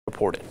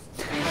reported.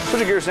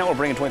 Switching gears now, we're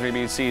bringing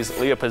 23ABC's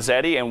Leah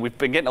Pizzetti, and we've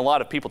been getting a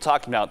lot of people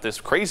talking about this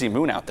crazy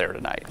moon out there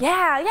tonight.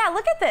 Yeah,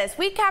 look at this.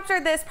 We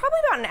captured this probably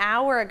about an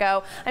hour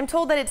ago. I'm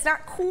told that it's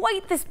not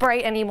quite this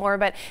bright anymore,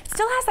 but it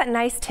still has that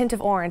nice tint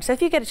of orange. So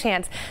if you get a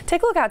chance,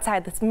 take a look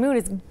outside. This moon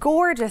is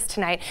gorgeous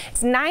tonight.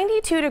 It's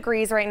 92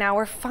 degrees right now.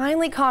 We're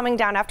finally calming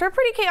down after a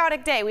pretty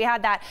chaotic day. We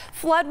had that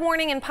flood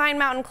warning in Pine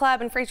Mountain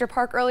Club and Fraser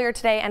Park earlier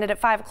today, ended at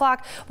 5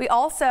 o'clock. We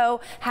also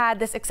had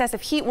this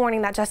excessive heat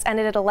warning that just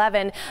ended at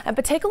 11.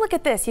 But take a look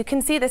at this. You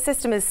can see the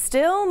system is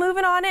still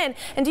moving on in.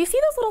 And do you see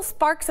those little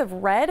sparks of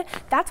red?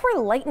 That's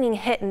where lightning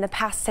hit in the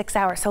past 6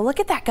 hours. So look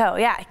at that go.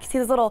 Yeah, you can see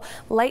those little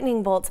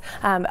lightning bolts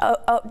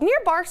near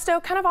Barstow,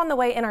 kind of on the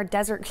way in our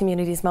desert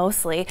communities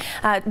mostly.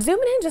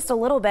 Zooming in just a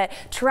little bit,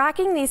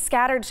 tracking these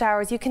scattered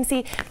showers, you can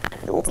see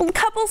a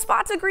couple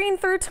spots of green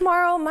through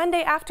tomorrow,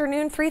 Monday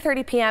afternoon,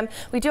 3:30 p.m.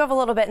 We do have a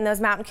little bit in those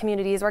mountain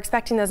communities. We're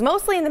expecting those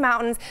mostly in the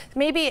mountains,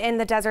 maybe in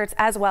the deserts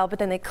as well, but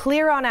then they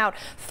clear on out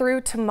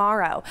through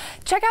tomorrow.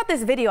 Check out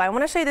this video. I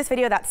want to show you this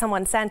video that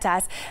someone sent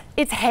us.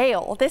 It's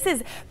hail. This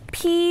is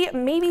pea,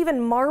 maybe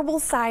even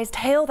marble-sized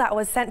hail that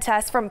was sent to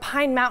us from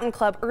Pine Mountain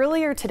Club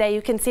earlier today.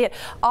 You can see it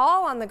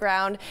all on the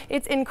ground.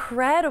 It's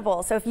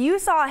incredible. So if you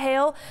saw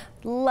hail,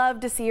 love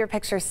to see your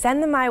pictures.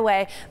 Send them my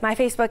way. My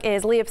Facebook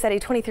is Leah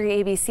Pizzetti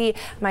 23ABC.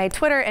 My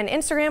Twitter and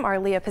Instagram are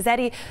Leah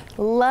Pizzetti.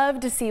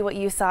 Love to see what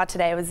you saw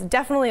today. It was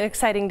definitely an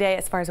exciting day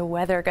as far as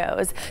weather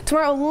goes.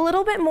 Tomorrow, a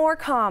little bit more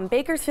calm.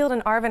 Bakersfield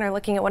and Arvin are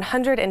looking at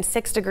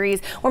 106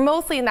 degrees. We're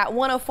mostly in that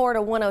 104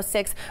 to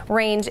 106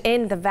 range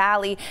in the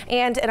valley,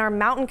 and in our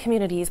mountain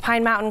communities,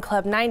 Pine Mountain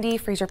Club 90,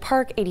 Fraser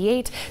Park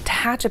 88,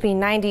 Tehachapi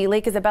 90,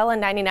 Lake Isabella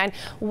 99,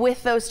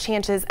 with those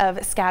chances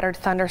of scattered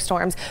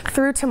thunderstorms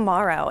through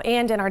tomorrow.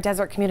 And in our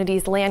desert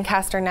communities,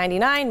 Lancaster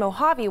 99,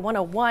 Mojave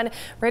 101,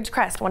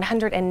 Ridgecrest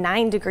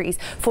 109 degrees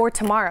for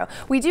tomorrow.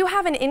 We do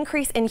have an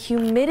increase in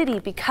humidity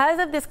because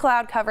of this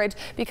cloud coverage,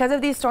 because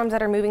of these storms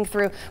that are moving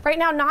through. Right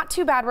now, not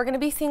too bad. We're going to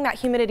be seeing that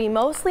humidity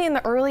mostly in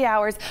the early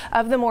hours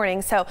of the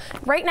morning. So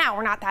right now,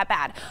 we're not that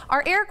bad.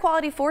 Our air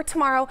quality for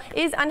tomorrow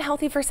is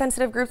unhealthy for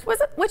sensitive groups, which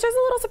is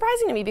a little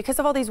surprising to me because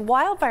of all these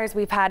wildfires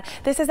we've had.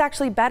 This is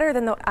actually better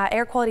than the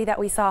air quality that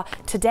we saw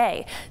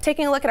today.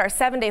 Taking a look at our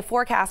 7-day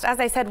forecast, as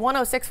I said,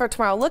 106 for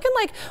tomorrow. Looking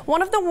like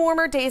one of the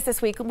warmer days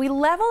this week. We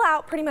level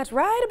out pretty much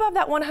right above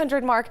that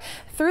 100 mark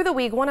through the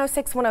week.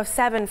 106,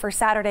 107 for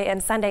Saturday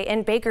and Sunday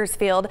in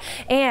Bakersfield.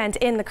 And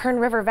in the Kern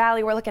River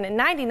Valley, we're looking at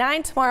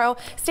 99 tomorrow,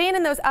 staying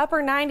in those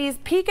upper 90s,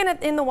 peaking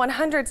in the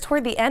 100s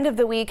toward the end of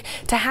the week.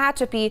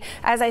 Tehachapi,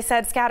 as I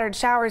said, scattered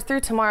showers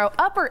through tomorrow,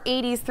 upper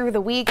 80s through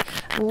the week,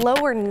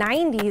 lower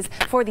 90s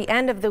for the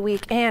end of the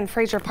week. And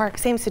Fraser Park,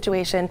 same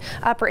situation,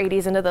 upper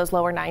 80s into those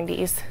lower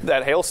 90s.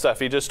 That hail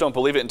stuff, you just don't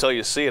believe it until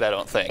you see it, I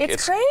don't think.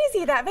 It's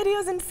crazy. That video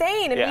is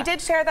insane. And we did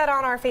share that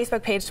on our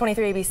Facebook page,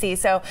 23ABC.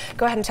 So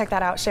go ahead and check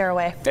that out. Share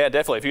away. Yeah,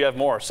 definitely. If you have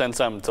more, send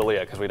some to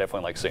Leah because we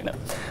definitely like seeing it.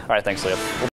 All right. Thanks, Leah.